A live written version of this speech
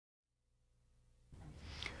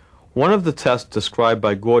One of the tests described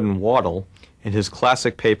by Gordon Waddell in his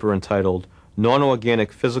classic paper entitled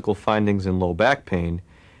Non-Organic Physical Findings in Low Back Pain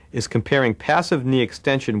is comparing passive knee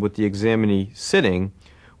extension with the examinee sitting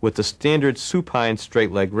with the standard supine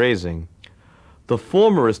straight leg raising. The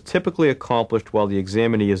former is typically accomplished while the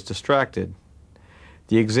examinee is distracted.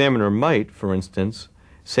 The examiner might, for instance,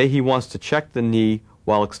 say he wants to check the knee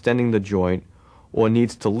while extending the joint or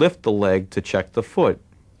needs to lift the leg to check the foot.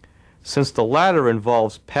 Since the latter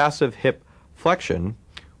involves passive hip flexion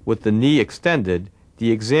with the knee extended,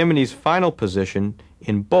 the examinee's final position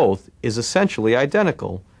in both is essentially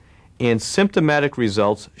identical, and symptomatic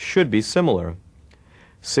results should be similar.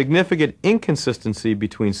 Significant inconsistency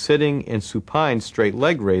between sitting and supine straight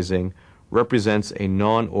leg raising represents a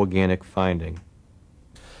non-organic finding.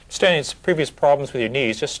 Understanding some previous problems with your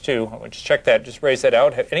knees, just check that, just raise that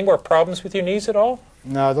out. Any more problems with your knees at all?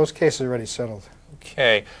 No, those cases are already settled.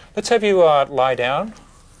 Okay, let's have you lie down,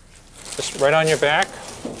 just right on your back.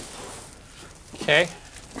 Okay,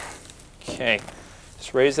 okay,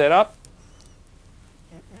 just raise that up.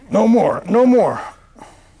 No more, no more.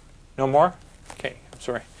 No more? Okay, I'm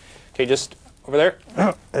sorry. Okay, just over there.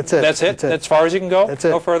 No, that's it. That's it? That's it. As far as you can go? That's it.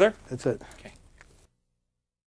 No further? That's it.